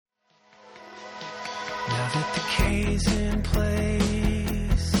Now that the K's in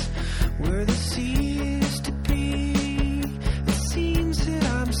place, where the sea used to be, it seems that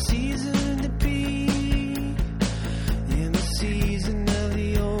I'm seasoned to be in the season of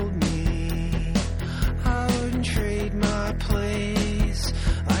the old me. I wouldn't trade my place.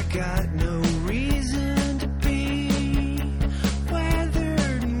 I got no reason to be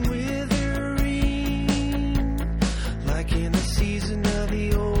weathered and withering, like in the season of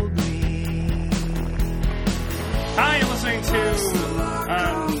the old me. Hi, you're listening to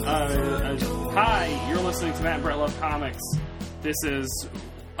hi, you're listening to Matt and Brett Love Comics. This is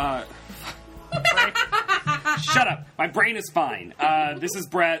shut up. My brain is fine. This is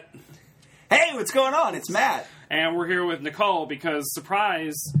Brett. Hey, what's going on? It's Matt. And we're here with Nicole because,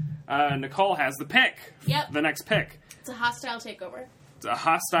 surprise, Nicole has the pick. Yep. The next pick. It's a hostile takeover. It's a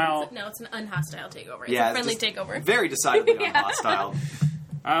hostile... No, it's an unhostile takeover. It's Yeah, a friendly just takeover. Very decidedly Yeah. hostile.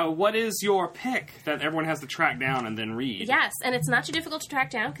 what is your pick that everyone has to track down and then read? Yes, and it's not too difficult to track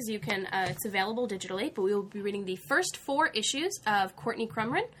down because you can. It's available digitally, but we will be reading the first 4 issues of Courtney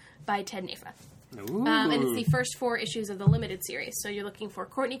Crumrin by Ted Nafa. Ooh. And it's the first 4 issues of the limited series. So you're looking for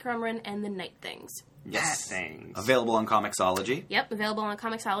Courtney Crumrin and the Night Things. Yes. Things. Available on Comixology. Yep, available on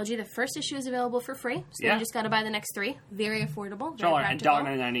Comixology. The first issue is available for free, so Yeah. you just got to buy the next 3. Very affordable, very And practical.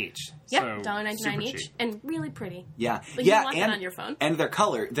 $1.99 each. Yep, So, $1.99 super each, cheap. and really pretty. Yeah. Like, you yeah, want and, that on your phone. And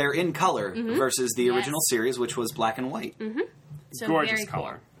they're in color versus the Yes. original series, which was black and white. So Gorgeous very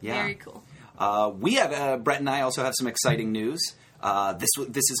color. Cool. Yeah. Very cool. We have, Brett and I also have some exciting news. This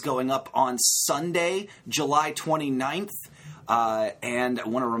is going up on Sunday, July 29th. And I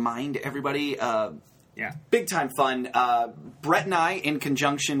want to remind everybody, Yeah. big time fun. Brett and I, in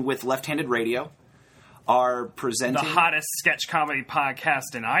conjunction with Left-Handed Radio, are presenting... The hottest sketch comedy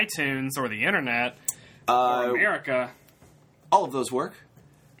podcast in iTunes or the internet or America. All of those work.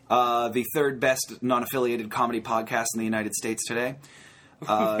 The third best non-affiliated comedy podcast in the United States today.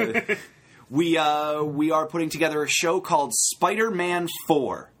 We are putting together a show called Spider-Man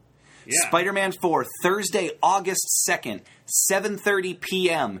 4. Yeah. Spider-Man 4, Thursday, August 2nd, 7:30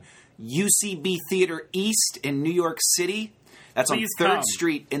 p.m., UCB Theater East in New York City. That's Please on 3rd come.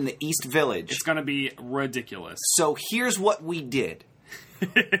 Street in the East Village. It's going to be ridiculous. So here's what we did.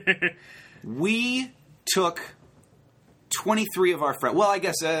 We took 23 of our friends. Well, I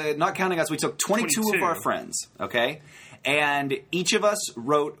guess, not counting us, we took 22 of 22. our friends, okay? And each of us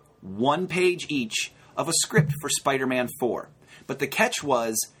wrote 1 page each of a script for Spider-Man 4. But the catch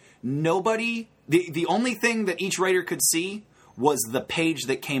was, nobody... The only thing that each writer could see was the page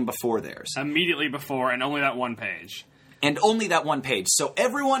that came before theirs. Immediately before, and only that one page. And only that 1 page. So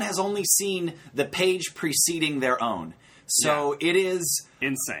everyone has only seen the page preceding their own. So it is...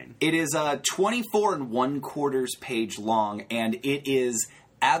 Insane. It is 24 1/4 page long, and it is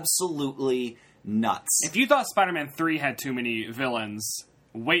absolutely nuts. If you thought Spider-Man 3 had too many villains,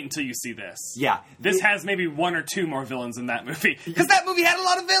 wait until you see this. Yeah. This has maybe 1 or 2 more villains in that movie. Because that movie had a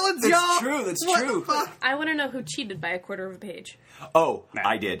lot of villains, y'all! That's true, that's What true. the fuck? I want to know who cheated by 1/4 of a page. Oh,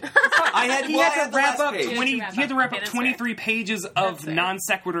 I did. I had, He well, I had had to the wrap last up page. He had to wrap Okay, up that's 23 pages of That's fair. non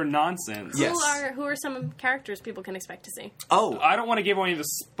sequitur nonsense. Yes. Who are some characters people can expect to see? Oh, I don't want to give away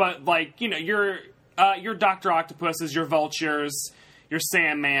this, but your Dr. Octopuses, your Vultures, your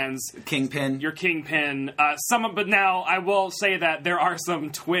Sandmans, Kingpin. your Kingpin. But now I will say that there are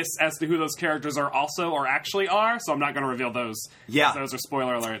some twists as to who those characters are also or actually are, so I'm not going to reveal those. Yeah. Those are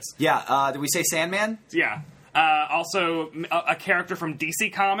spoiler alerts. Yeah, did we say Sandman? Yeah. Also, a character from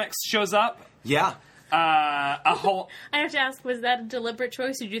DC Comics shows up. Yeah. A whole... I have to ask, was that a deliberate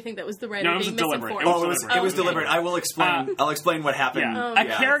choice, or do you think that was the writer No, it was being deliberate. misinformed? It was deliberate. It was Okay. deliberate. I will explain. I'll explain what happened. Yeah. Oh, A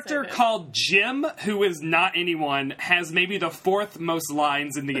yeah. character Okay. called Jim, who is not anyone, has maybe the 4th most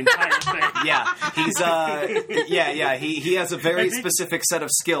lines in the entire thing. Yeah, he's he has a very specific set of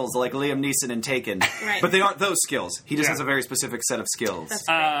skills, like Liam Neeson in Taken. Right. But they aren't those skills. He just Yeah. has a very specific set of skills. That's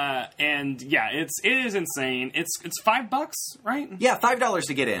great. And yeah, it is insane. It's $5, right? Yeah, $5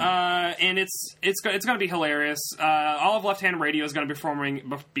 to get in. And it's going to be hilarious. All of Left Hand Radio is going to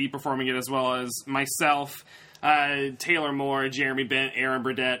be performing it, as well as myself, Taylor Moore, Jeremy Bent, Aaron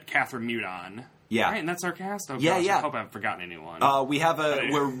Burdett, Catherine Mudon. Yeah. Right, and that's our cast. Oh, Yeah, gosh, yeah. I hope I haven't forgotten anyone.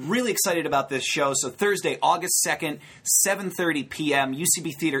 We're really excited about this show. So Thursday, August 2nd, 7:30 p.m.,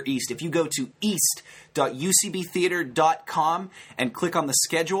 UCB Theater East. If you go to east.ucbtheater.com and click on the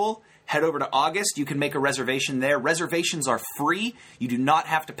schedule, head over to August. You can make a reservation there. Reservations are free. You do not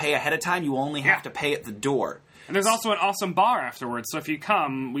have to pay ahead of time. You only have Yeah. to pay at the door. And there's also an awesome bar afterwards. So if you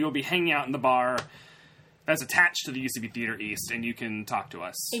come, we will be hanging out in the bar that's attached to the UCB Theater East, and you can talk to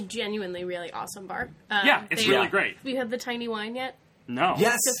us. A genuinely really awesome bar. Yeah, it's they- really great. Have you had the tiny wine yet? No.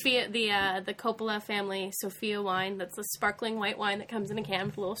 Yes. Sophia, the Coppola family Sophia wine. That's the sparkling white wine that comes in a can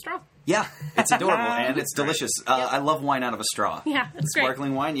with a little straw. Yeah, it's adorable and it's delicious. I love wine out of a straw. Yeah, that's great.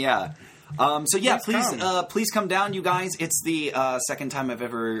 Sparkling wine, yeah. So yeah, Please please come down, you guys. It's the second time I've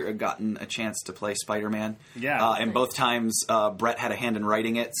ever gotten a chance to play Spider-Man. Yeah. And both times Brett had a hand in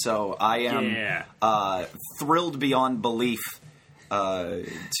writing it, so I am thrilled beyond belief.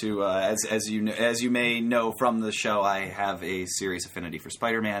 As you may know from the show, I have a serious affinity for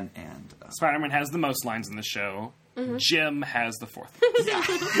Spider-Man, and Spider-Man has the most lines in the show. Mm-hmm. Jim has the fourth.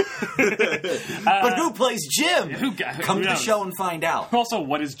 but who plays Jim? Come to the knows? show and find out. Also,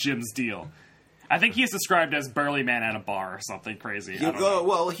 what is Jim's deal? I think he's described as burly man at a bar or something crazy. I don't know.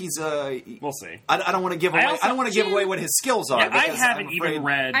 Well, he's We'll see. I don't want to give away. I don't want to give away what his skills are. Yeah, I because haven't I'm afraid- even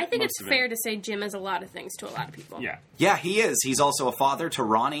read. I think most it's of it. fair to say Jim is a lot of things to a lot of people. Yeah. Yeah, he is. He's also a father to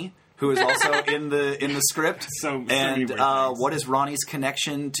Ronnie, who is also in the script. So many and weird things. what is Ronnie's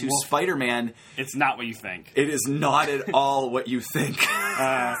connection to Spider-Man? It's not what you think. It is not at all what you think.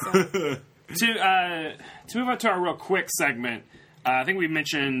 To move on to our real quick segment, I think we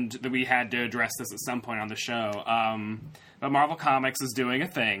mentioned that we had to address this at some point on the show. But Marvel Comics is doing a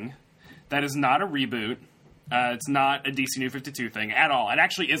thing that is not a reboot. It's not a DC New 52 thing at all. It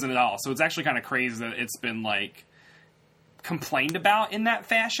actually isn't at all. So it's actually kind of crazy that it's been complained about in that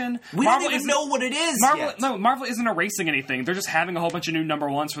fashion. We don't even know what it is yet. Marvel isn't erasing anything. They're just having a whole bunch of new number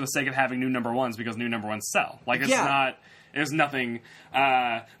ones for the sake of having new number ones because new number ones sell. It's not. There's nothing.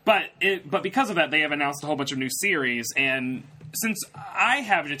 But because of that, they have announced a whole bunch of new series. And since I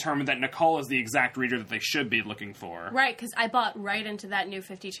have determined that Nicole is the exact reader that they should be looking for, Right, because I bought right into that New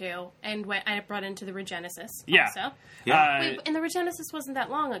 52 and I brought into the Regenesis also. Yeah. Wait, and the Regenesis wasn't that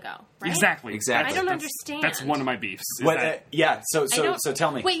long ago, right? Exactly. I don't understand. That's one of my beefs. is What, that- So I don't-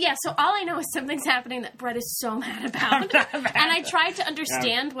 tell me. Wait, yeah, so all I know is something's happening that Brett is so mad about. And I tried to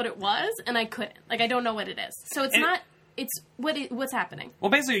understand what it was, and I couldn't. I don't know what it is. So it's not... It's what's happening.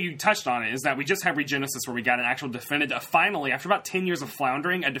 Well, basically, you touched on it, is that we just had Regenesis where we got an actual definitive, finally, after about 10 years of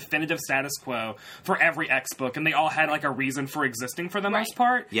floundering, a definitive status quo for every X book, and they all had a reason for existing for the most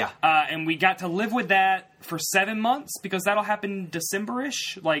part. Yeah. And we got to live with that for 7 months, because that'll happen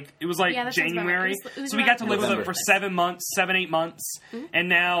December-ish. It was Yeah, that sounds about January. right. It was So we got to around live with it November. for 7 months, 8 months, and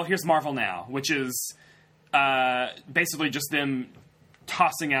now here's Marvel Now, which is basically just them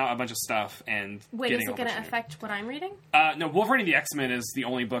tossing out a bunch of stuff and Wait, getting is it a going to bunch of new- affect what I'm reading? no, Wolverine and the X-Men is the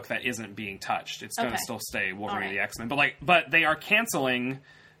only book that isn't being touched. It's going to Okay. still stay Wolverine All and the right. X-Men. But they are canceling.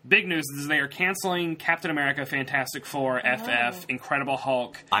 Big news is they are canceling Captain America, Fantastic Four, FF, Incredible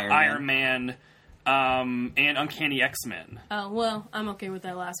Hulk, Iron Man, and Uncanny X-Men. Oh, well, I'm okay with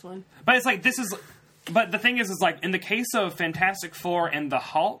that last one. But it's this is. But the thing is in the case of Fantastic Four and the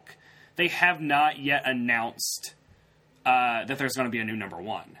Hulk, they have not yet announced that there's going to be a new number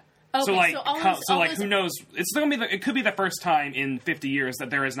one. Okay, So all those- who knows? It's still gonna be. It could be the first time in 50 years that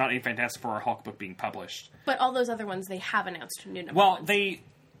there is not a Fantastic Four or Hulk book being published. But all those other ones, they have announced new number Well, ones.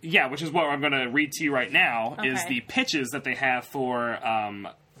 which is what I'm going to read to you right now is Okay. the pitches that they have for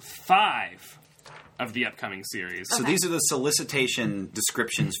 5 of the upcoming series. So these are the solicitation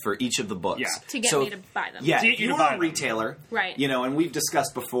descriptions for each of the books. Yeah. To get So- me to buy them. Yeah, To get if you to you're buy a them. retailer, Right. and we've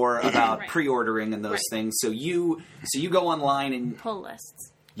discussed before about Right. pre-ordering and those Right. things. So you go online and Pull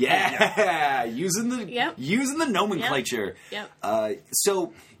lists. using the Yep. using the nomenclature. Yep.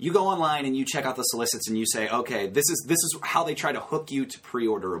 So you go online and you check out the solicits and you say, okay, this is how they try to hook you to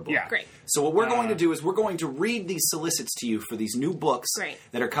pre-order a book. Yeah. Great. So what we're going to do is we're going to read these solicits to you for these new books Great.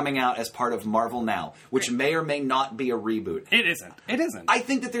 that are coming out as part of Marvel Now, which Great. may or may not be a reboot. It isn't. It isn't. I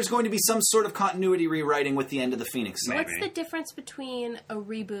think that there's going to be some sort of continuity rewriting with the end of the Phoenix saga. What's the difference between a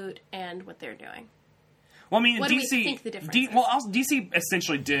reboot and what they're doing? Well, I mean, What do DC. we think the difference is? DC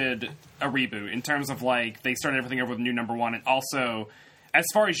essentially did a reboot in terms of they started everything over with new number one, and also, as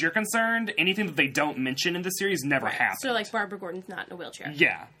far as you're concerned, anything that they don't mention in the series never happened. So, Barbara Gordon's not in a wheelchair.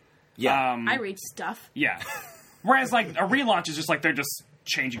 Yeah, Yeah. I read stuff. yeah. Whereas a relaunch is just they're just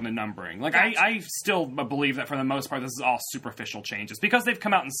changing the numbering. Gotcha. I still believe that for the most part, this is all superficial changes because they've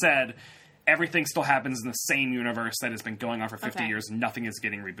come out and said everything still happens in the same universe that has been going on for 50 Okay. years. Nothing is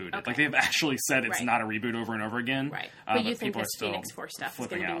getting rebooted. Okay. They've actually said it's Right. not a reboot over and over again. Right. But you think people are this still Phoenix Force stuff is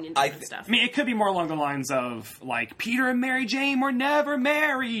flipping going to out. be new I different stuff? I mean, it could be more along the lines of Peter and Mary Jane were never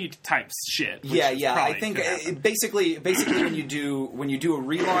married type shit. which Yeah, is yeah. I probably think could happen. basically when you do a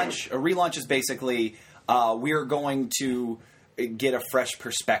relaunch is basically we're going to get a fresh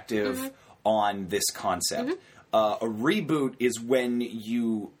perspective on this concept. A reboot is when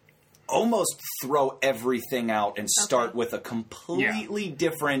you almost throw everything out and start with a completely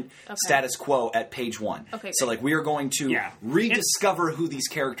different status quo at page 1. Okay, so, like, we are going to rediscover who these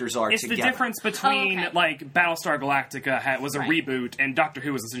characters are it's together. The difference between, like, Battlestar Galactica was a reboot and Doctor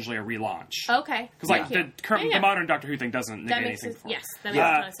Who was essentially a relaunch. Okay. Because, like, the modern Doctor Who thing doesn't negate anything for it. Yes, that makes a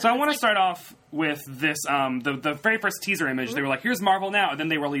ton of sense. So I want to start off with this, the very first teaser image. They were like, here's Marvel now, and then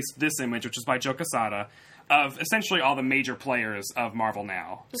they released this image, which is by Joe Quesada, of essentially all the major players of Marvel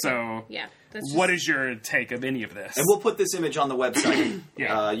now. So, what is your take of any of this? And we'll put this image on the website.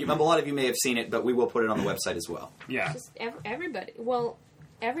 Yeah. A lot of you may have seen it, but we will put it on the website as well. Yeah. Just everybody. Well,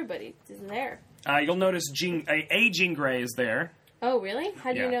 everybody is there. You'll notice Jean Grey is there. Oh, really?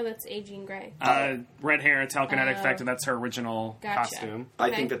 How do you know that's Jean Grey? Red hair, telekinetic effect, and that's her original costume.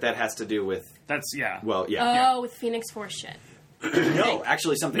 I think that has to do with... That's, Well, with Phoenix Force shit. No,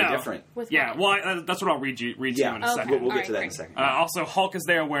 actually something different. With yeah, well, that's what I'll read you in a second. We'll get to that in a second. Also, Hulk is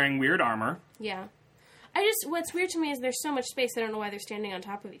there wearing weird armor. Yeah. What's weird to me is there's so much space, I don't know why they're standing on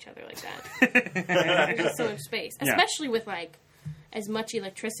top of each other like that. There's just so much space. Especially with, like, as much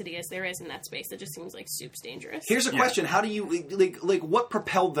electricity as there is in that space. It just seems like soup's dangerous. Here's a question. How do you, like, what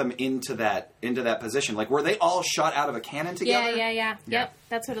propelled them into that position? Like, were they all shot out of a cannon together? Yeah. Yep,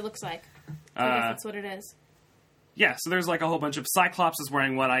 that's what it looks like. I guess that's what it is. Yeah, so there's like a whole bunch of Cyclops is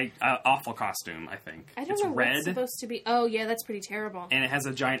wearing what awful costume, I think. I don't it's know red, what's supposed to be. Oh, yeah, that's pretty terrible. And it has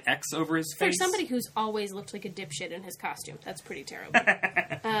a giant X over his face. For somebody who's always looked like a dipshit in his costume, that's pretty terrible.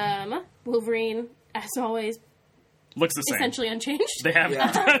 Wolverine, as always, looks the same. Essentially unchanged. They have.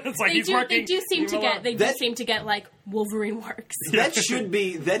 It's like he's working. They do seem to get like Wolverine works. That should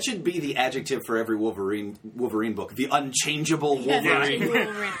be the adjective for every Wolverine book. The unchangeable Wolverine.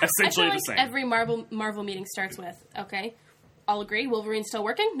 Essentially I feel the same. Every Marvel meeting starts with, okay, all agree, Wolverine's still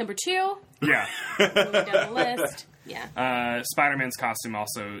working. Number 2. Yeah. Moving down the list. Yeah. Spider-Man's costume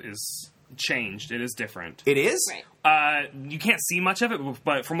also is changed. It is different. It is? Right. You can't see much of it,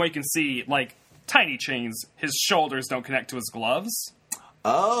 but from what you can see, like, tiny chains, his shoulders don't connect to his gloves.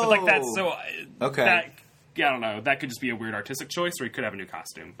 Oh. But like that, so... Okay. I don't know. That could just be a weird artistic choice, or he could have a new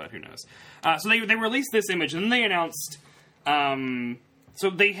costume, but who knows. So they released this image, and then they announced... so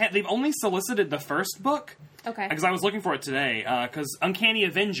they've only solicited the first book. Okay. Because I was looking for it today, because Uncanny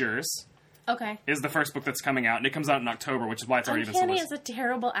Avengers... Okay. Is the first book that's coming out, and it comes out in October, which is why it's already been solicited. Uncanny is a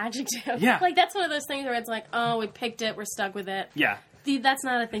terrible adjective. Yeah. Like, that's one of those things where it's like, oh, we picked it, we're stuck with it. Yeah. That's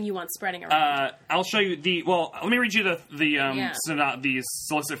not a thing you want spreading around. I'll show you let me read you the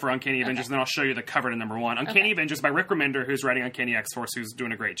solicit for Uncanny Avengers, and then I'll show you the cover to number 1. Uncanny Avengers by Rick Remender, who's writing Uncanny X-Force, who's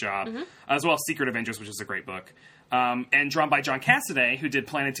doing a great job, as well as Secret Avengers, which is a great book. And drawn by John Cassaday, who did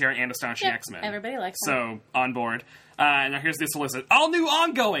Planetary and Astonishing X-Men. Everybody likes him. So, on board. Now here's the solicit. All new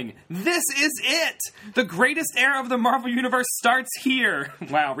ongoing! This is it! The greatest era of the Marvel Universe starts here!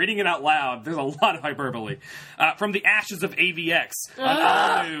 Wow, reading it out loud, there's a lot of hyperbole. From the ashes of AVX,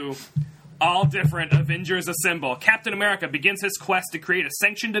 all new, all different Avengers assemble. Captain America begins his quest to create a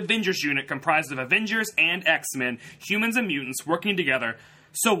sanctioned Avengers unit comprised of Avengers and X-Men, humans and mutants, working together.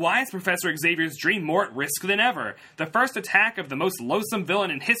 So why is Professor Xavier's dream more at risk than ever? The first attack of the most loathsome villain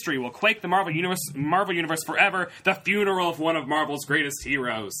in history will quake the Marvel Universe forever. The funeral of one of Marvel's greatest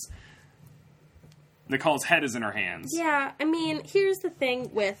heroes. Nicole's head is in her hands. Yeah, I mean, here's the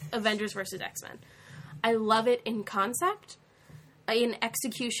thing with Avengers versus X-Men. I love it in concept. In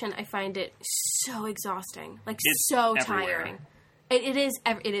execution, I find it so exhausting. Like, it's so everywhere. tiring. It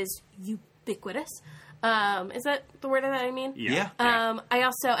is ubiquitous. Is that the word that I mean? Yeah. I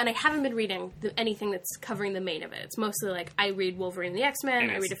also, and I haven't been reading anything that's covering the main of it. It's mostly like, I read Wolverine and the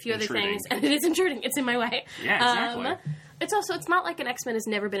X-Men, I read a few other things, and it is intruding. It's in my way. Yeah, exactly. It's not like an X-Men has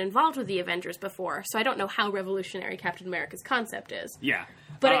never been involved with the Avengers before, so I don't know how revolutionary Captain America's concept is. Yeah.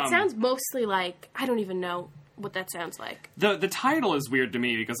 But it sounds mostly like, I don't even know what that sounds like. The title is weird to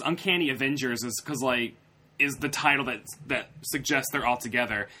me, because Uncanny Avengers is the title that suggests they're all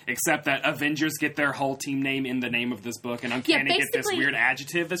together, except that Avengers get their whole team name in the name of this book, and Uncanny get this weird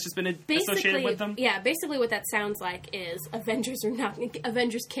adjective that's just been associated with them. Yeah, basically what that sounds like is Avengers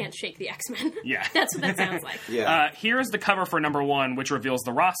can't shake the X-Men. Yeah. That's what that sounds like. Yeah. Here is the cover for number 1, which reveals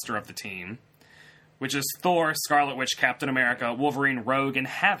the roster of the team, which is Thor, Scarlet Witch, Captain America, Wolverine, Rogue, and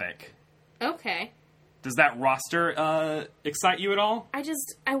Havoc. Okay. Does that roster excite you at all?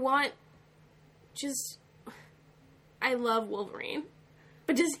 I love Wolverine.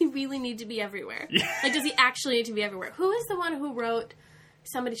 But does he really need to be everywhere? Yeah. Like, does he actually need to be everywhere? Who is the one who wrote...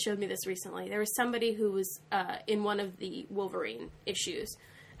 Somebody showed me this recently. There was somebody who was in one of the Wolverine issues,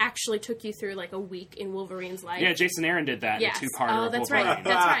 actually took you through like a week in Wolverine's life. Yeah, Jason Aaron did that Yes. in a 2-parter. Oh, of that's Wolverine. right.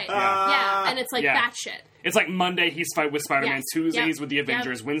 That's right. Yeah. And it's like Yeah. that shit. It's like Monday he's fight with Spider-Man, Yes. Tuesday Yep. he's with the Yep.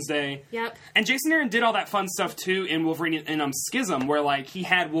 Avengers, Wednesday. Yep. And Jason Aaron did all that fun stuff too in Wolverine in Schism, where like he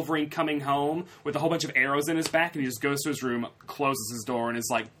had Wolverine coming home with a whole bunch of arrows in his back, and he just goes to his room, closes his door, and is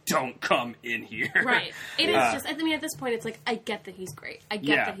like, "Don't come in here." Right. It is just, I mean, at this point, it's like, I get that he's great. I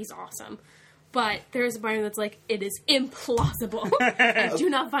get that he's awesome. But there's a part of me that's like, it is implausible. I do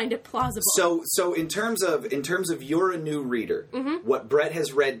not find it plausible. So in terms of you're a new reader, what Brett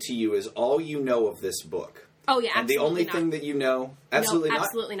has read to you is all you know of this book. Oh, yeah, And the only not. thing that you know, absolutely no, not?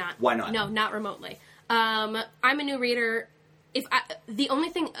 absolutely not. Why not? No, not remotely. I'm a new reader. The only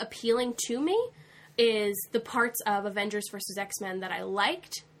thing appealing to me is the parts of Avengers vs. X-Men that I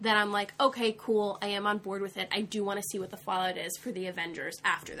liked, that I'm like, okay, cool, I am on board with it. I do want to see what the fallout is for the Avengers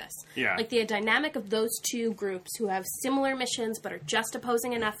after this. Yeah. Like, the dynamic of those two groups who have similar missions but are just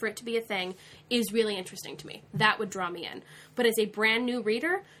opposing enough for it to be a thing is really interesting to me. That would draw me in. But as a brand new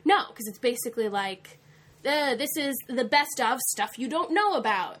reader, no, because it's basically like, this is the best of stuff you don't know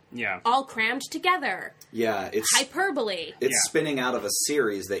about. Yeah. All crammed together. Yeah, it's Hyperbole. it's Yeah. spinning out of a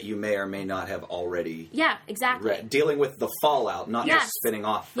series that you may or may not have already Yeah, exactly. read. Dealing with the fallout, not Yes. just spinning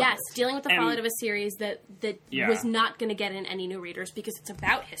off from Yes, it. dealing with the And- fallout of a series that Yeah. was not going to get in any new readers because it's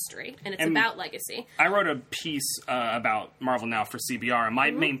about history and it's And- about legacy. I wrote a piece about Marvel Now for CBR, and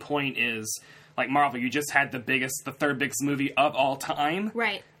my main point is, like, Marvel, you just had the third biggest movie of all time.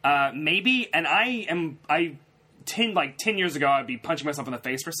 Right. Maybe, and I 10 years ago, I'd be punching myself in the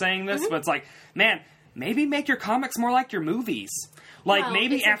face for saying this, but it's like, man, maybe make your comics more like your movies. Like, Well,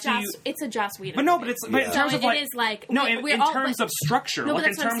 maybe it's after a Joss, you... it's a Joss Whedon. But no, movie. but in So terms of it like... is like... No, we're in all- terms but- of structure. No, like, but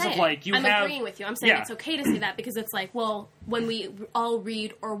in that's what terms I'm of, saying. like, you I'm have... agreeing with you. I'm saying Yeah. it's okay to say that because it's like, well, when we all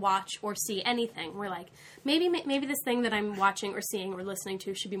read or watch or see anything, we're like, maybe this thing that I'm watching or seeing or listening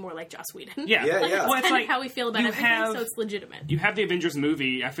to should be more like Joss Whedon. Yeah. Yeah, Like, yeah. That's Well, it's kind like, of how we feel about you everything, have- so it's legitimate. You have the Avengers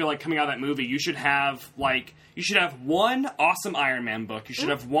movie. I feel like coming out of that movie, you should have one awesome Iron Man book. You should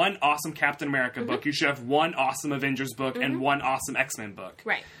have one awesome Captain America book. You should have one awesome Avengers book and one awesome X-Men book.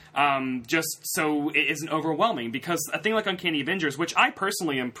 Right. Just so it isn't overwhelming. Because a thing like Uncanny Avengers, which I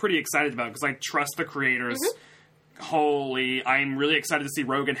personally am pretty excited about because I trust the creators. Holy, I'm really excited to see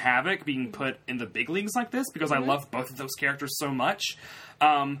Rogue and Havoc being put in the big leagues like this because I love both of those characters so much.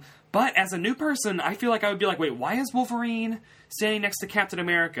 But as a new person, I feel like I would be like, wait, why is Wolverine standing next to Captain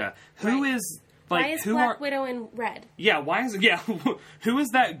America? Who Right. is like Why is who Black are Widow in red? yeah? Why is who is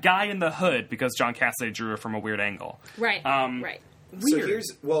that guy in the hood? Because John Cassidy drew it from a weird angle. Right. Right. So Weird.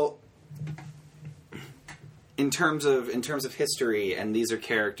 in terms of history, and these are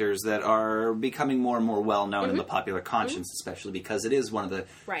characters that are becoming more and more well known in the popular conscience, especially because it is one of the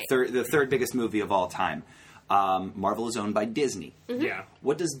Right. the third biggest movie of all time. Marvel is owned by Disney. Yeah.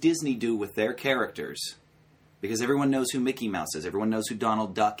 What does Disney do with their characters? Because everyone knows who Mickey Mouse is. Everyone knows who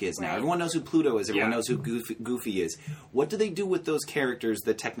Donald Duck is now. Right. Everyone knows who Pluto is. Everyone Yeah. knows who Goofy is. What do they do with those characters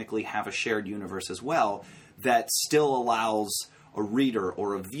that technically have a shared universe as well that still allows a reader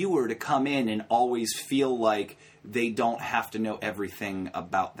or a viewer to come in and always feel like they don't have to know everything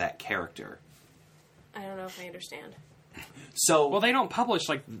about that character? I don't know if I understand. So, Well, they don't publish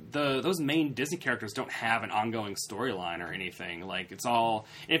like those main Disney characters don't have an ongoing storyline or anything. Like it's all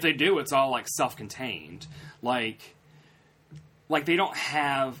if they do, it's all like self-contained. Like they don't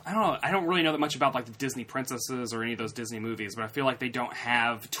have. I don't know. I don't really know that much about like the Disney princesses or any of those Disney movies, but I feel like they don't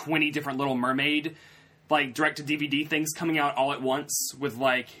have 20 different Little Mermaid like direct to DVD things coming out all at once with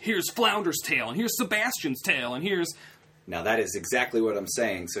like here's Flounder's tale and here's Sebastian's tale and here's now that is exactly what I'm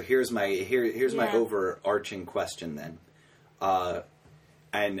saying. So here's my my Yeah. overarching question then.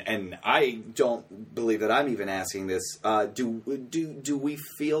 And I don't believe that I'm even asking this. Do we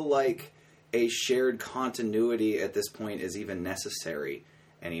feel like a shared continuity at this point is even necessary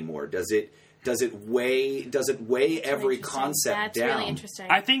anymore? Does it weigh every Interesting. concept That's down? really interesting.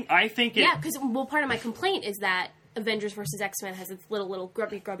 I think it, Yeah, because part of my complaint is that Avengers vs. X-Men has its little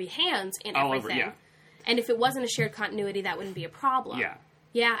grubby hands in All over, everything. yeah. And if it wasn't a shared continuity, that wouldn't be a problem. Yeah.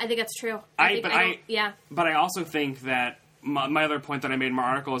 Yeah, I think that's true. But I also think that my other point that I made in my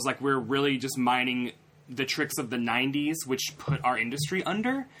article is like we're really just mining the tricks of the 90s, which put our industry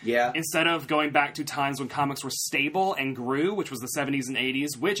under. Yeah. Instead of going back to times when comics were stable and grew, which was the 70s and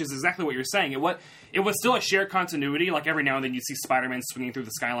 80s, which is exactly what you're saying. It was still a shared continuity. Like every now and then you'd see Spider-Man swinging through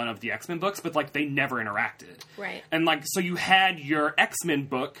the skyline of the X-Men books, but like they never interacted. Right. And like, so you had your X-Men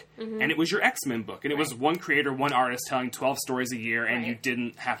book, and it was your X-Men book, and it was Right. one creator, one artist telling 12 stories a year, and Right. you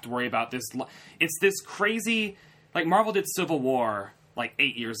didn't have to worry about this. It's this crazy, like Marvel did Civil War like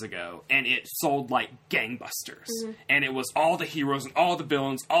 8 years ago, and it sold like gangbusters. And it was all the heroes and all the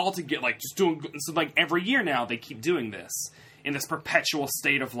villains all to get like just doing. So like every year now they keep doing this in this perpetual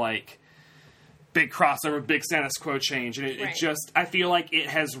state of like big crossover, big status quo change, and it just, I feel like it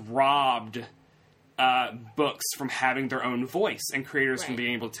has robbed books from having their own voice and creators from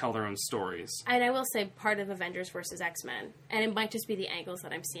being able to tell their own stories. And I will say part of Avengers versus X-Men, and it might just be the angles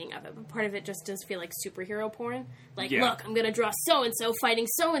that I'm seeing of it, but part of it just does feel like superhero porn. Like, look, I'm going to draw so-and-so fighting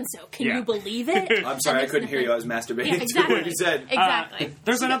so-and-so. Can you believe it? I'm sorry, I couldn't hear you. I was masturbating to what you said. Exactly.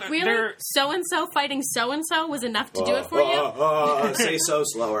 There's another... Really? So-and-so fighting so-and-so was enough to do it for you? Say so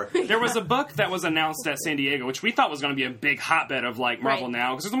slower. There was a book that was announced at San Diego, which we thought was going to be a big hotbed of, like, Marvel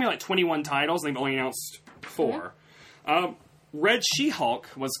now, because there's only, like, 21 titles, and they've only announced 4. Red She-Hulk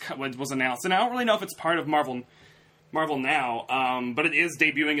was announced, and I don't really know if it's part of Marvel now, but it is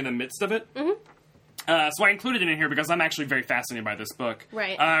debuting in the midst of it. So I included it in here because I'm actually very fascinated by this book.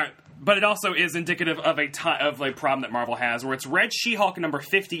 Right. But it also is indicative of a problem that Marvel has, where it's Red She-Hulk number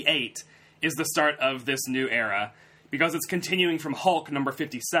 58 is the start of this new era. Because it's continuing from Hulk number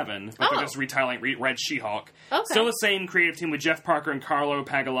 57, but they're just retitling Red She-Hulk. Okay. Still the same creative team with Jeff Parker and Carlo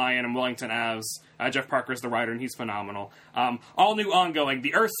Pagulayan and Wellington Avs. Jeff Parker is the writer, and he's phenomenal. All new ongoing.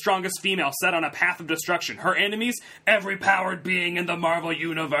 The Earth's strongest female set on a path of destruction. Her enemies, every powered being in the Marvel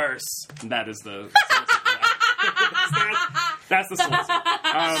Universe. That is the... That's the source.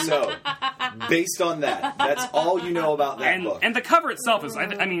 So, based on that, that's all you know about that book. And the cover itself is...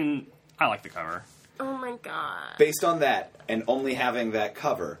 I mean, I like the cover. Oh my god. Based on that, and only having that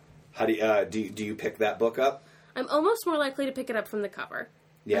cover, how do you pick that book up? I'm almost more likely to pick it up from the cover.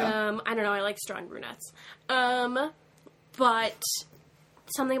 Yeah. I don't know, I like strong brunettes. But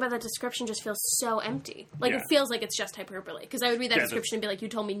something about that description just feels so empty. Like, it feels like it's just hyperbole. Because I would read that description and be like, you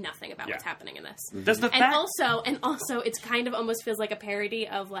told me nothing about what's happening in this. And also, it's kind of almost feels like a parody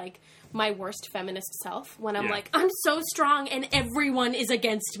of, like, my worst feminist self. When I'm like, I'm so strong and everyone is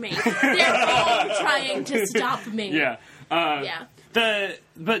against me. They're all trying to stop me.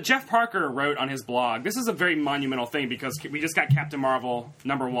 But Jeff Parker wrote on his blog, this is a very monumental thing because we just got Captain Marvel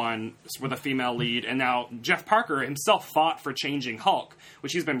 #1 with a female lead, and now Jeff Parker himself fought for changing Hulk,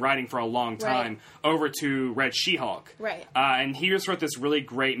 which he's been writing for a long time, over to Red She-Hulk. Right. And he just wrote this really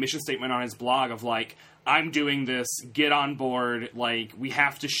great mission statement on his blog of like, I'm doing this, get on board, like, we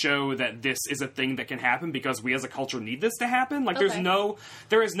have to show that this is a thing that can happen because we as a culture need this to happen. Like,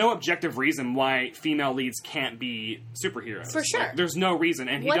 there is no objective reason why female leads can't be superheroes. For sure. Like, there's no reason,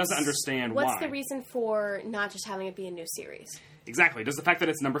 and he doesn't understand why. What's the reason for not just having it be a new series? Exactly. Does the fact that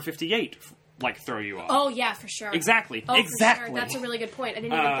it's number 58, like, throw you off? Oh, yeah, for sure. Exactly. Oh, exactly. for sure. That's a really good point. I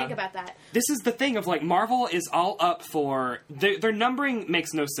didn't even think about that. This is the thing of, like, Marvel is all up for... Their numbering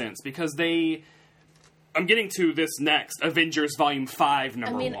makes no sense because they... I'm getting to this next, Avengers Volume 5,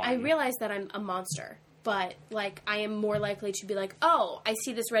 number 1. I realize that I'm a monster, but, like, I am more likely to be like, oh, I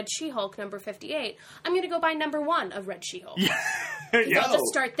see this Red She-Hulk, number 58. I'm going to go buy number 1 of Red She-Hulk. I'll just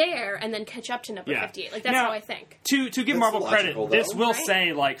start there and then catch up to number 58. Like, that's how I think. To give Marvel credit, logical, this will right?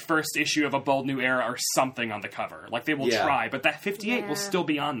 say, like, first issue of a bold new era or something on the cover. Like, they will try, but that 58 will still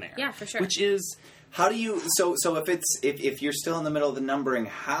be on there. Yeah, for sure. Which is... How do you... So if you're still in the middle of the numbering,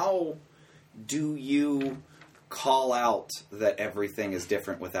 how... do you call out that everything is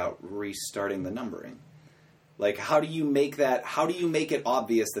different without restarting the numbering? Like, how do you make it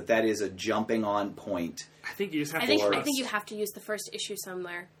obvious that that is a jumping on point? I think you just have I think you have to use the first issue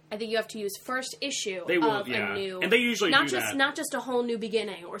somewhere. I think you have to use first issue of a new... And they usually do that. Not just a whole new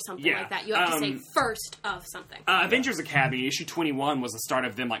beginning or something like that. You have to say first of something. Avengers Academy, issue 21 was the start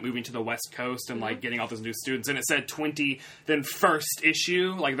of them, like, moving to the West Coast and, like, getting all those new students. And it said 20, then first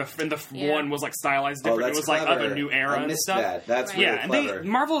issue. Like, one was, like, stylized different. It was, clever. like, other new era and stuff. That. That's really clever. And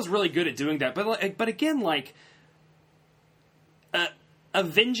Marvel is really good at doing that. But again, like...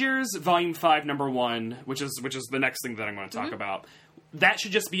 Avengers Volume 5, number 1, which is the next thing that I'm going to talk about, that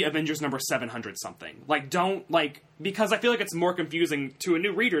should just be Avengers number 700 something. Like, don't, like, because I feel like it's more confusing to a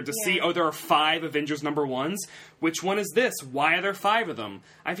new reader to see, oh, there are 5 Avengers number 1s. Which one is this? Why are there 5 of them?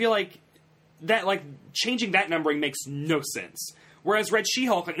 I feel like that, like, changing that numbering makes no sense. Whereas Red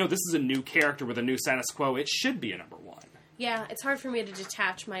She-Hulk, like, no, this is a new character with a new status quo. It should be a number 1. Yeah, it's hard for me to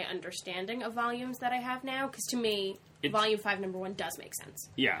detach my understanding of volumes that I have now, because to me... Volume 5, number 1 does make sense.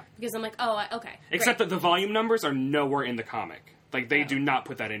 Yeah. Because I'm like, oh, okay. Except that the volume numbers are nowhere in the comic. Like, they do not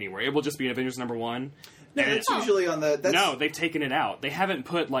put that anywhere. It will just be Avengers #1. No, And it's usually on the... That's, no, they've taken it out. They haven't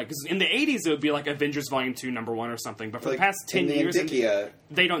put, like... 'cause in the 80s, it would be, like, Avengers Volume 2, #1 or something. But for like, the past 10 in the years, Indicia,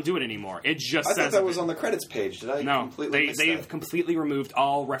 they don't do it anymore. It just I says... thought that was on the credits page. Did I No, completely miss they've that? completely removed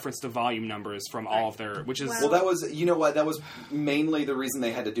all reference to volume numbers from all of their... Which is... Wow. Well, that was... You know what? That was mainly the reason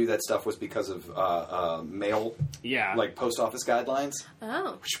they had to do that stuff was because of mail, Yeah. like post office guidelines.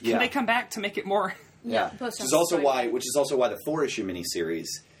 Oh. Can Yeah. they come back to make it more... Yeah, post which is office also why the 4-issue miniseries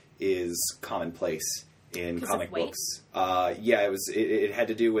is commonplace in Because comic of weight? books. Yeah, it had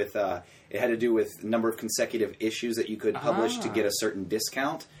to do with number of consecutive issues that you could publish to get a certain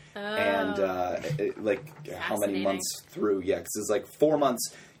discount, and like how many Fascinating. months through. Yeah, because it's like 4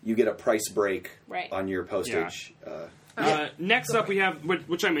 months you get a price break Right. on your postage. Next up, we have,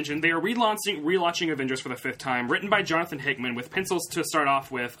 which I mentioned, they are relaunching Avengers for the 5th time, written by Jonathan Hickman, with pencils to start off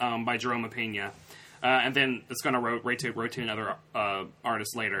with by Jerome Pena. And then it's going to rotate another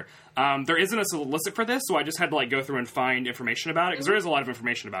artist later. There isn't a solicit for this, so I just had to like go through and find information about it, because there is a lot of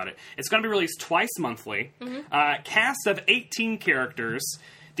information about it. It's going to be released twice monthly. Cast of 18 characters.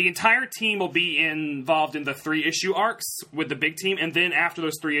 The entire team will be involved in the 3-issue arcs with the big team, and then after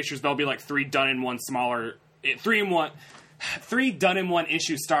those 3 issues, there'll be like 3 done-in-one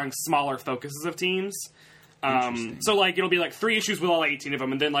issues starring smaller focuses of teams. So like it'll be like 3 issues with all 18 of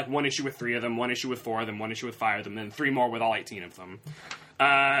them, and then like 1 issue with 3 of them, 1 issue with 4 of them, 1 issue with 5 of them, and then 3 more with all 18 of them.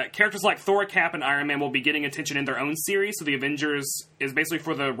 Characters like Thor, Cap, and Iron Man will be getting attention in their own series, so the Avengers is basically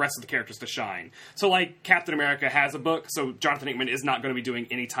for the rest of the characters to shine. So, like, Captain America has a book, so Jonathan Hickman is not going to be doing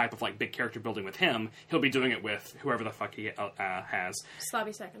any type of, like, big character building with him. He'll be doing it with whoever the fuck he has.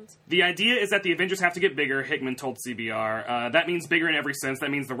 Sloppy seconds. The idea is that the Avengers have to get bigger, Hickman told CBR. That means bigger in every sense. That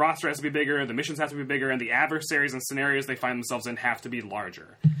means the roster has to be bigger, the missions have to be bigger, and the adversaries and scenarios they find themselves in have to be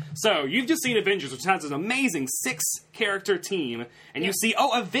larger. So, you've just seen Avengers, which has an amazing 6-character team, and you see,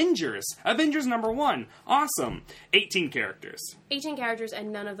 Avengers #1. Awesome. 18 characters. 18 characters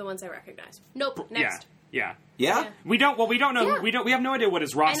and none of the ones I recognize. Nope. Next. Yeah. Yeah? We don't know. Yeah. We have no idea what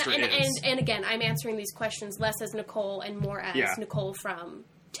his roster is. And again, I'm answering these questions less as Nicole and more as Yeah. Nicole from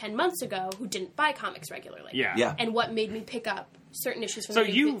 10 months ago who didn't buy comics regularly. Yeah. Yeah. And what made me pick up certain issues from So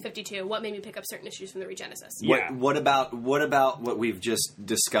the you- 52, what made me pick up certain issues from the Regenesis. Yeah. What about what we've just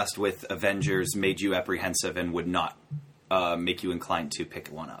discussed with Avengers made you apprehensive and would not make you inclined to pick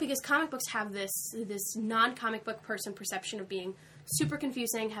one up? Because comic books have this non-comic book person perception of being super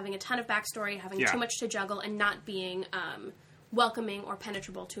confusing, having a ton of backstory, having Yeah. too much to juggle, and not being welcoming or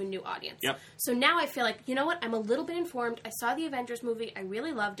penetrable to a new audience. Yep. So now I feel like, you know what, I'm a little bit informed. I saw the Avengers movie. I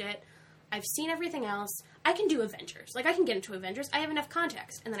really loved it. I've seen everything else. I can do Avengers. Like, I can get into Avengers. I have enough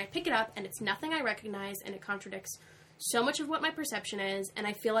context. And then I pick it up, and it's nothing I recognize, and it contradicts so much of what my perception is, and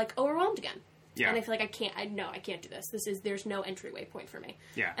I feel like overwhelmed again. Yeah. And I feel like I can't do this. There's no entryway point for me.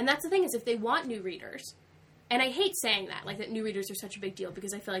 Yeah. And that's the thing, is if they want new readers, and I hate saying that, like that new readers are such a big deal,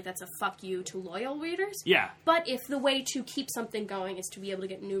 because I feel like that's a fuck you to loyal readers. Yeah. But if the way to keep something going is to be able to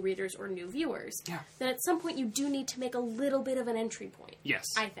get new readers or new viewers, Yeah. then at some point you do need to make a little bit of an entry point. Yes.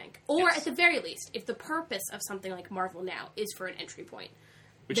 I think. Or Yes. at the very least, if the purpose of something like Marvel Now is for an entry point,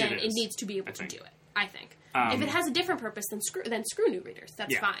 Which then it it is, needs to be able I to think. do it. I think. If it has a different purpose, then screw new readers.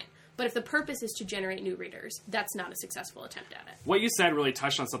 That's Yeah. fine. But if the purpose is to generate new readers, that's not a successful attempt at it. What you said really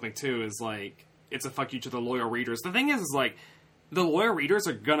touched on something too, is like, it's a fuck you to the loyal readers. The thing is like, the loyal readers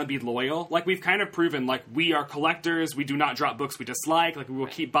are gonna be loyal. Like, we've kind of proven, like, we are collectors, we do not drop books we dislike, like, we will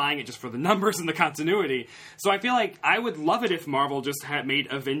keep buying it just for the numbers and the continuity. So I feel like I would love it if Marvel just had made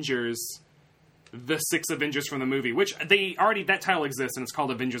Avengers the 6 Avengers from the movie, which that title exists, and it's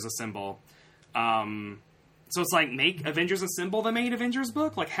called Avengers Assemble. So it's like, make Avengers Assemble the main Avengers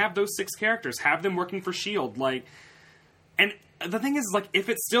book? Like, have those 6 characters, have them working for S.H.I.E.L.D., like... And the thing is, like, if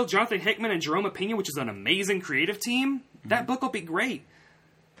it's still Jonathan Hickman and Jerome Pena, which is an amazing creative team, that book will be great.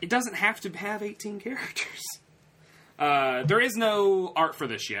 It doesn't have to have 18 characters. There is no art for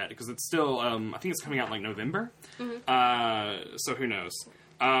this yet, because it's still, I think it's coming out in, like, November. So who knows.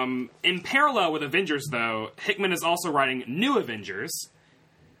 In parallel with Avengers, though, Hickman is also writing New Avengers,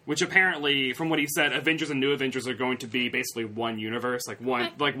 which apparently, from what he said, Avengers and New Avengers are going to be basically one universe, like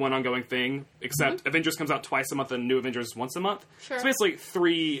one ongoing thing. Except Avengers comes out twice a month and New Avengers once a month. Sure. So basically,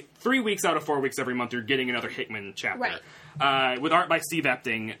 three weeks out of 4 weeks every month, you're getting another Hickman chapter. Right. With art by Steve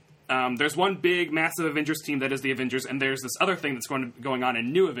Epting. There's one big, massive Avengers team that is the Avengers, and there's this other thing that's going on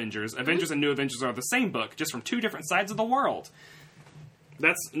in New Avengers. Avengers and New Avengers are the same book, just from 2 different sides of the world.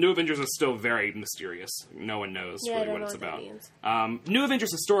 New Avengers is still very mysterious. No one knows Yeah, I really don't what know it's what that about. means. New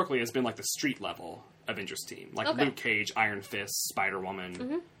Avengers historically has been like the street level Avengers team, like Okay. Luke Cage, Iron Fist,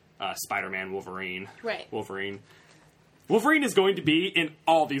 Spider-Woman, Spider-Man, Wolverine. Right. Wolverine. Wolverine is going to be in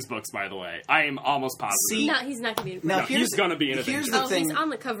all these books, by the way. I am almost positive. See, He's not going to be. Now, No, he's going to be in here's Avengers. the Oh, thing. he's on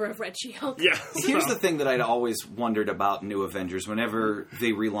the cover of Red She-Hulk. Yeah. Here's the thing that I'd always wondered about New Avengers whenever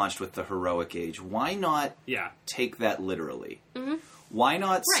they relaunched with the Heroic Age. Why not Yeah. take that literally? Mm-hmm. Why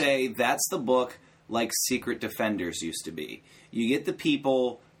not say that's the book like Secret Defenders used to be? You get the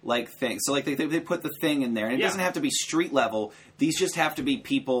people like things. So like they put the Thing in there. And it Yeah. doesn't have to be street level. These just have to be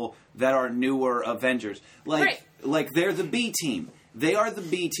people that are newer Avengers. Like they're the B team. They are the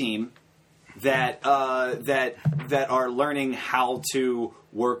B team that that are learning how to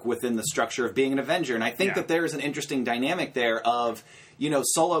work within the structure of being an Avenger. And I think that there's an interesting dynamic there of,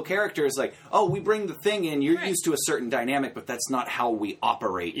 solo characters like, oh, we bring the Thing in, you're used to a certain dynamic, but that's not how we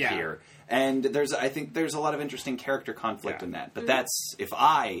operate here. And I think there's a lot of interesting character conflict in that. But that's, if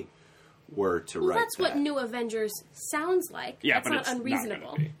I were to write that's what New Avengers sounds like. Yeah, that's but not it's unreasonable.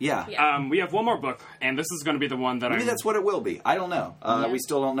 not gonna be. Yeah. We have one more book, and this is going to be the one that Maybe that's what it will be. I don't know. We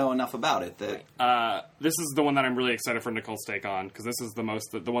still don't know enough about it. This is the one that I'm really excited for Nicole's take on, because this is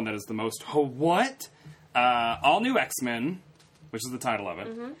the one that is the most what? All New X-Men, which is the title of it.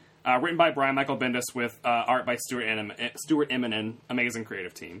 Mm-hmm. Written by Brian Michael Bendis with art by Stuart Immonen, amazing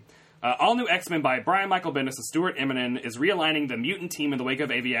creative team. All New X-Men by Brian Michael Bendis and Stuart Immonen is realigning the mutant team in the wake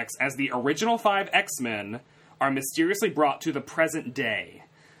of AVX as the original 5 X-Men are mysteriously brought to the present day.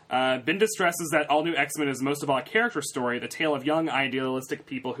 Bendis stresses that All New X-Men is most of all a character story, the tale of young, idealistic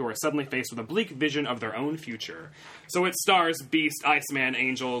people who are suddenly faced with a bleak vision of their own future. So it stars Beast, Iceman,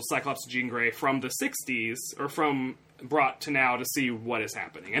 Angel, Cyclops, Jean Grey from the 60s, or from brought to now to see what is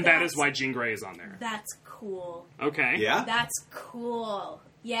happening. And that is why Jean Grey is on there. That's cool. Okay. Yeah? That's cool.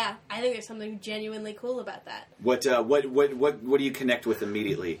 Yeah, I think there's something genuinely cool about that. What do you connect with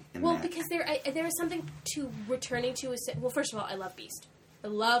immediately in Well, that? because there is something to returning to well, first of all, I love Beast. I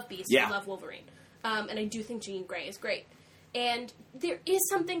love Beast. Yeah. I love Wolverine. And I do think Jean Grey is great. And there is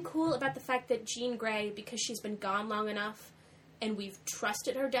something cool about the fact that Jean Grey, because she's been gone long enough, and we've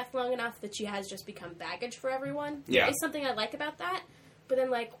trusted her death long enough, that she has just become baggage for everyone. Yeah. There is something I like about that. But then,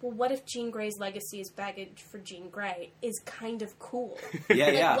 well, what if Jean Grey's legacy is baggage for Jean Grey? Is kind of cool.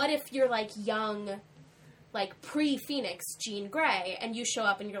 Yeah. What if you're, young, pre-Phoenix Jean Grey, and you show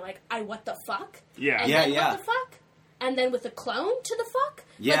up and you're like, what the fuck? Yeah. And Yeah, then yeah. what the fuck? And then with a clone to the fuck?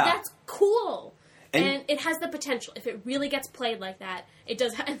 Yeah. That's cool. And- And it has the potential. If it really gets played like that, it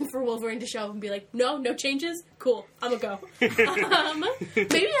does have for Wolverine to show up and be like, no changes? Cool, I'm gonna go.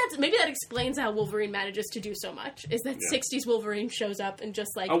 Maybe that explains how Wolverine manages to do so much, is that 60s Wolverine shows up and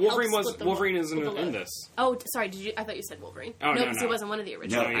just, Wolverine is in load. this. Oh, sorry, I thought you said Wolverine. Oh, no, because no. he wasn't one of the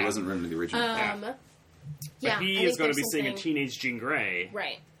original. No, he wasn't written to the original. Yeah, But I he think is going to there's be seeing a something- teenage Jean Grey.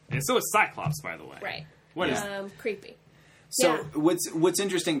 Right, And so is Cyclops, by the way. right. What is Creepy. So Yeah. what's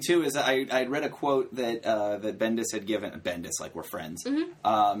interesting too is I'd read a quote that that Bendis had given. Bendis, like we're friends.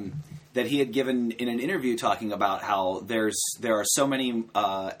 Mm-hmm. That he had given in an interview talking about how there are so many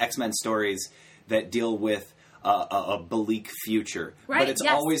X-Men stories that deal with a bleak future, Right, but it's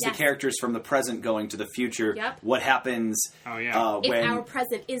yes, always yes. the characters from the present going to the future. Yep. What happens? Oh, yeah. If when our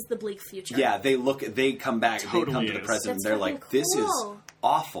present is the bleak future. yeah, they come back, they Totally come to the is. present, and That's they're fucking like, this is cool.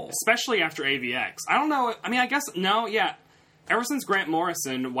 awful. Especially after AVX. I don't know. I mean, I guess, no, yeah. Ever since Grant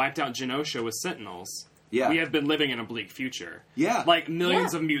Morrison wiped out Genosha with Sentinels, Yeah. we have been living in a bleak future. Yeah.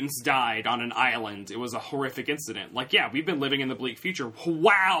 Millions Yeah. of mutants died on an island. It was a horrific incident. We've been living in the bleak future.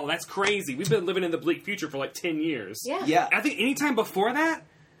 Wow, that's crazy. We've been living in the bleak future for 10 years. Yeah. Yeah. I think any time before that,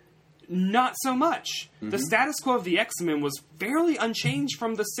 not so much. Mm-hmm. The status quo of the X-Men was fairly unchanged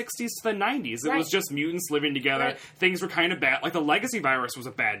from the 60s to the 90s. It Right. was just mutants living together. Right. Things were kind of bad. The Legacy virus was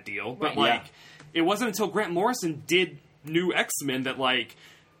a bad deal. But, Right. Yeah. it wasn't until Grant Morrison did New X-Men that,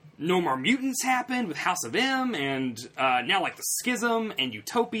 No More Mutants happened with House of M, and now, the Schism, and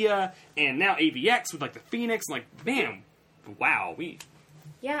Utopia, and now AVX with, the Phoenix. Man, wow.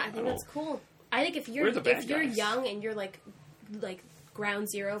 Yeah, I think that's cool. I think if you're We're the bad guys. young and you're like ground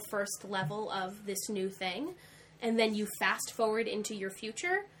zero, first level of this new thing, and then you fast forward into your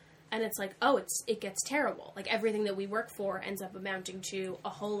future, and it's it gets terrible. Everything that we work for ends up amounting to a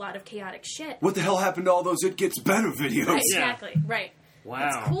whole lot of chaotic shit. What the hell happened to all those It Gets Better videos? Right, Yeah. exactly. Right. Wow.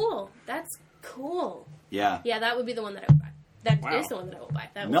 That's cool. That's cool. Yeah. Yeah, that would be the one that I would buy. That is Wow. the one that I will buy.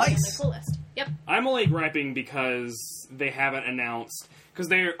 That would Nice. be on my cool list. Yep. I'm only griping because they haven't announced... Because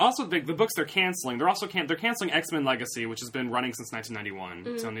they're also... The books they're canceling, they're also they're canceling X-Men Legacy, which has been running since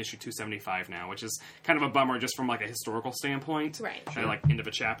 1991. It's on issue 275 now, which is kind of a bummer just from, a historical standpoint. Right. End of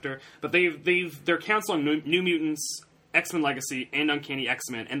a chapter. But they're canceling New Mutants, X-Men Legacy and Uncanny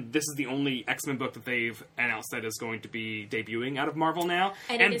X-Men, and this is the only X-Men book that they've announced that is going to be debuting out of Marvel now.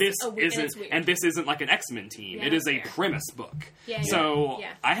 And this isn't like an X-Men team. Yeah, it is a yeah. premise book. Yeah, so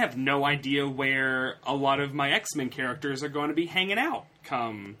yeah. I have no idea where a lot of my X-Men characters are going to be hanging out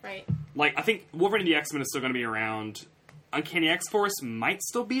come. Right. Like, I think Wolverine and the X-Men is still going to be around. Uncanny X-Force might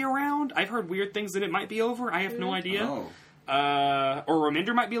still be around. I've heard weird things that it might be over. I have no idea. Oh. Or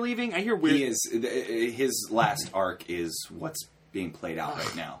Reminder might be leaving. I hear weird... His last arc is what's being played out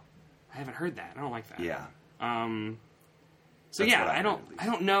right now. I haven't heard that. I don't like that. Yeah. So That's yeah, what I I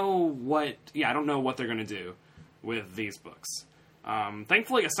don't know what they're going to do with these books.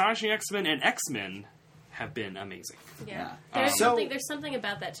 Thankfully, Astonishing X-Men and X-Men have been amazing. Yeah. Yeah. There's something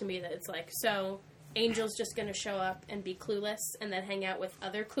about that to me that it's like, so Angel's just going to show up and be clueless and then hang out with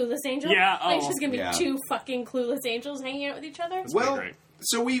other clueless angels? Yeah, Like, it's just going to be yeah. two fucking clueless angels hanging out with each other? Well, great.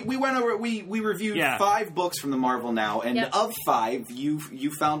 so we went over we reviewed 5 books from the Marvel Now, and Yep. of 5, you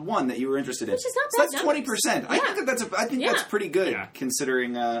found one that you were interested in. Which is not so bad that's numbers. 20%. I Yeah. think that's Yeah. pretty good Yeah.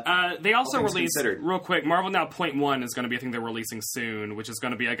 considering. They also all things released, considered. real quick, Marvel Now Point 1 is going to be a thing they're releasing soon, which is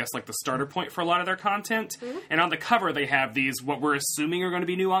going to be, I guess, like the starter point for a lot of their content. Mm-hmm. And on the cover, they have these, what we're assuming are going to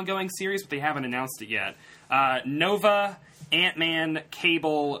be new ongoing series, but they haven't announced it yet. Nova, Ant-Man,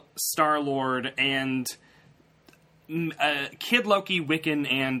 Cable, Star-Lord, and Kid Loki, Wiccan,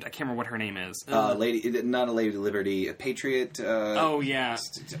 and I can't remember what her name is. Lady, not a Lady Liberty, a Patriot. Oh, yeah.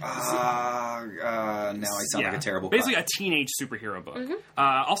 Now I sound like a terrible. Basically, cunt. a teenage superhero book. Mm-hmm.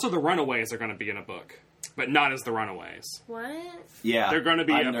 Also, the Runaways are going to be in a book, but not as the Runaways. What? Yeah, They're going to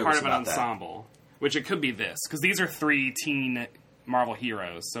be I'm a nervous part of an about that. ensemble, which it could be this, because these are 3 teen Marvel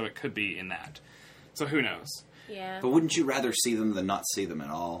heroes, so it could be in that. So who knows? Yeah. But wouldn't you rather see them than not see them at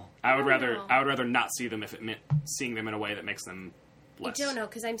all? I would rather know. not see them if it meant seeing them in a way that makes them less. I don't know,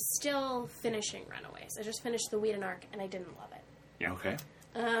 because I'm still finishing Runaways. I just finished the Whedon arc, and I didn't love it. Yeah. Okay.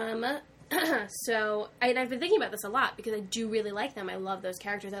 So, I've been thinking about this a lot, because I do really like them. I love those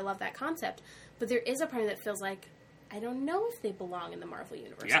characters. I love that concept. But there is a part of me that feels like, I don't know if they belong in the Marvel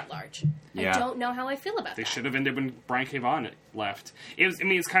Universe Yeah. at large. Yeah. I don't know how I feel about They that. should have ended when Brian K. Vaughan left.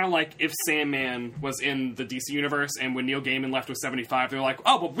 It's kind of like if Sandman was in the DC universe, and when Neil Gaiman left with 75, they're like,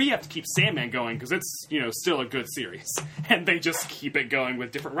 oh, well, we have to keep Sandman going because it's still a good series, and they just keep it going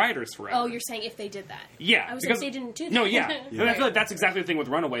with different writers forever. Oh, you're saying if they did that? Yeah, I was because like, they didn't do that. No, yeah. And I feel like Right. that's exactly the thing with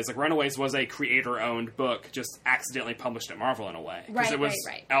Runaways. Like, Runaways was a creator-owned book, just accidentally published at Marvel in a way. Because Right, it was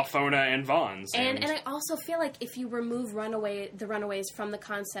right. Alfona and Vaughn's. And I also feel like if you remove the Runaways from the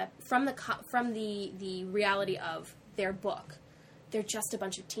concept, from the reality of their book, they're just a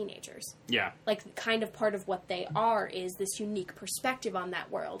bunch of teenagers. yeah. Like, kind of part of what they are is this unique perspective on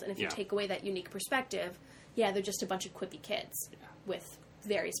that world. And if you Yeah. take away that unique perspective, they're just a bunch of quippy kids with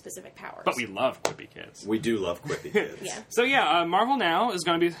very specific powers. But we love Quippy Kids. We do love quippy kids. Yeah. So yeah, Marvel Now is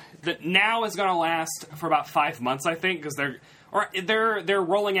going to be Now is going to last for about 5 months, I think, because they're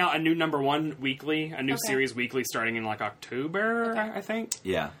rolling out a new #1 weekly, a new Okay. series weekly, starting in like October, Okay. I think.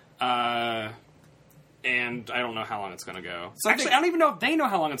 Yeah. And I don't know how long it's going to go. So Actually, I don't even know if they know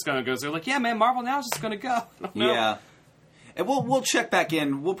how long it's going to go. So they're like, yeah, man, Marvel Now is just going to go. I don't know. Yeah. And we'll check back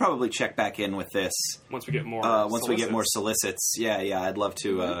in. We'll probably check back in with this Once we get more. once we get more solicits. solicits. Yeah. I'd love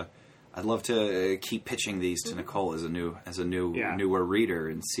to. I'd love to keep pitching these to Nicole as a Yeah. newer reader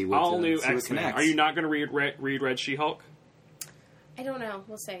and see what All new see what X-Men. connects. Are you not going to read Red She-Hulk? I don't know.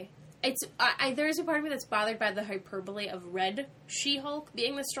 We'll see. There is a part of me that's bothered by the hyperbole of Red She-Hulk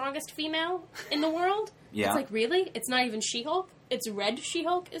being the strongest female in the world. Yeah. It's like, really? It's not even She-Hulk? It's Red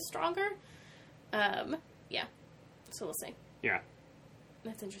She-Hulk is stronger? Yeah. So we'll see. Yeah.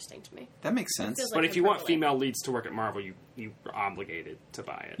 That's interesting to me. That makes sense. feels But like if you want hyperbole. female leads to work at Marvel, you're obligated to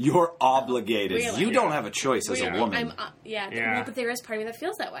buy it. You're obligated. Really? You don't have a choice as Really? a woman. Yeah. Well, but there is part of me that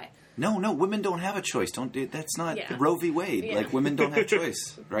feels that way. No, women don't have a choice. Don't do that's not Yeah. Roe v. Wade. Yeah. Like women don't have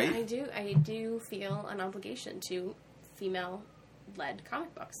choice, right? I do feel an obligation to female-led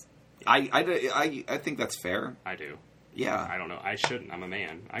comic books. I think that's fair. I do. Yeah. I don't know. I shouldn't. I'm a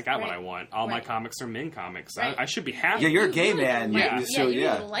man. I got what Right. I want. All my Right. comics are men comics. Right. I should be happy. Yeah, you're a You gay really man. Like, Yeah. So you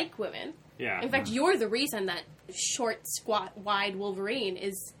yeah. really like women. Yeah. In fact, you're the reason that short, squat, wide Wolverine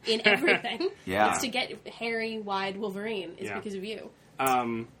is in everything. Yeah. It's to get hairy, wide Wolverine is Yeah. because of you.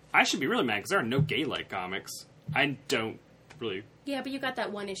 I should be really mad because there are no gay-like comics. I don't really... Yeah, but you got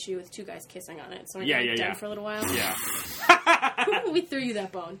that one issue with 2 guys kissing on it, so I'm Yeah, done yeah. for a little while. Yeah. We threw you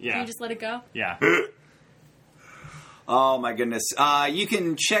that bone. Yeah. Can you just let it go? Yeah. Oh my goodness. You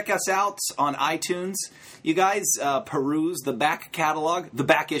can check us out on iTunes. You guys peruse the back catalog, the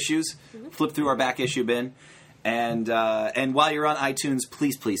back issues, flip through our back issue bin, And while you're on iTunes,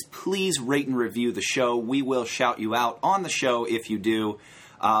 please rate and review the show. We will shout you out on the show if you do.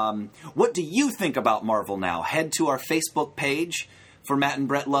 What do you think about Marvel now? Head to our Facebook page for Matt and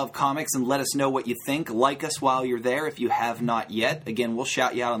Brett Love Comics and let us know what you think. Like us while you're there if you have not yet. Again, we'll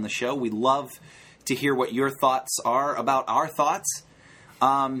shout you out on the show. We love to hear what your thoughts are about our thoughts.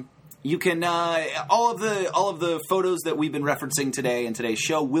 You can all of the photos that we've been referencing today in today's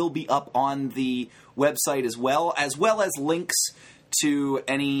show will be up on the website as well as links to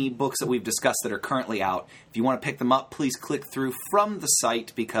any books that we've discussed that are currently out. If you want to pick them up, please click through from the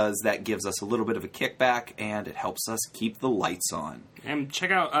site because that gives us a little bit of a kickback and it helps us keep the lights on. And check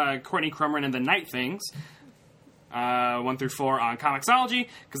out Courtney Crumrin and the Night Things, 1 through 4 on Comixology,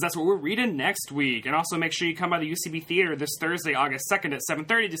 because that's what we're reading next week. And also make sure you come by the UCB Theater this Thursday, August 2nd at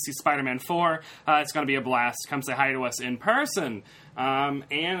 7:30 to see Spider-Man 4. It's going to be a blast. Come say hi to us in person.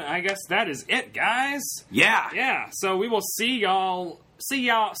 And I guess that is it, guys. Yeah. Yeah. So we will see you on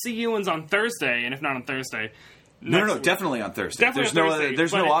Thursday, and if not on Thursday, No, definitely on Thursday. Definitely on Thursday.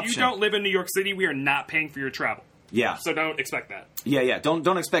 There's but no if option. you don't live in New York City, we are not paying for your travel. Yeah. So don't expect that. Yeah.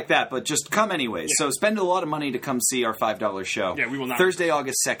 Don't expect that, but just come anyways. Yeah. So spend a lot of money to come see our $5 show. Yeah, we will not. Thursday,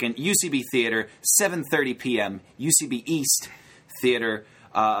 August 2nd, UCB Theater, 7:30 p.m., UCB East Theater.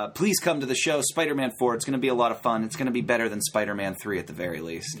 Please come to the show, Spider-Man 4. It's going to be a lot of fun. It's going to be better than Spider-Man 3 at the very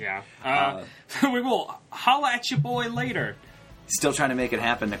least. Yeah. We will holla at your boy later. Still trying to make it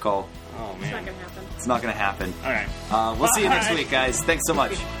happen, Nicole. Oh, man. It's not going to happen. It's not going to happen. All right. We'll see you next Bye. week, guys. Thanks so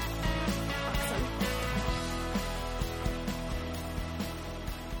much.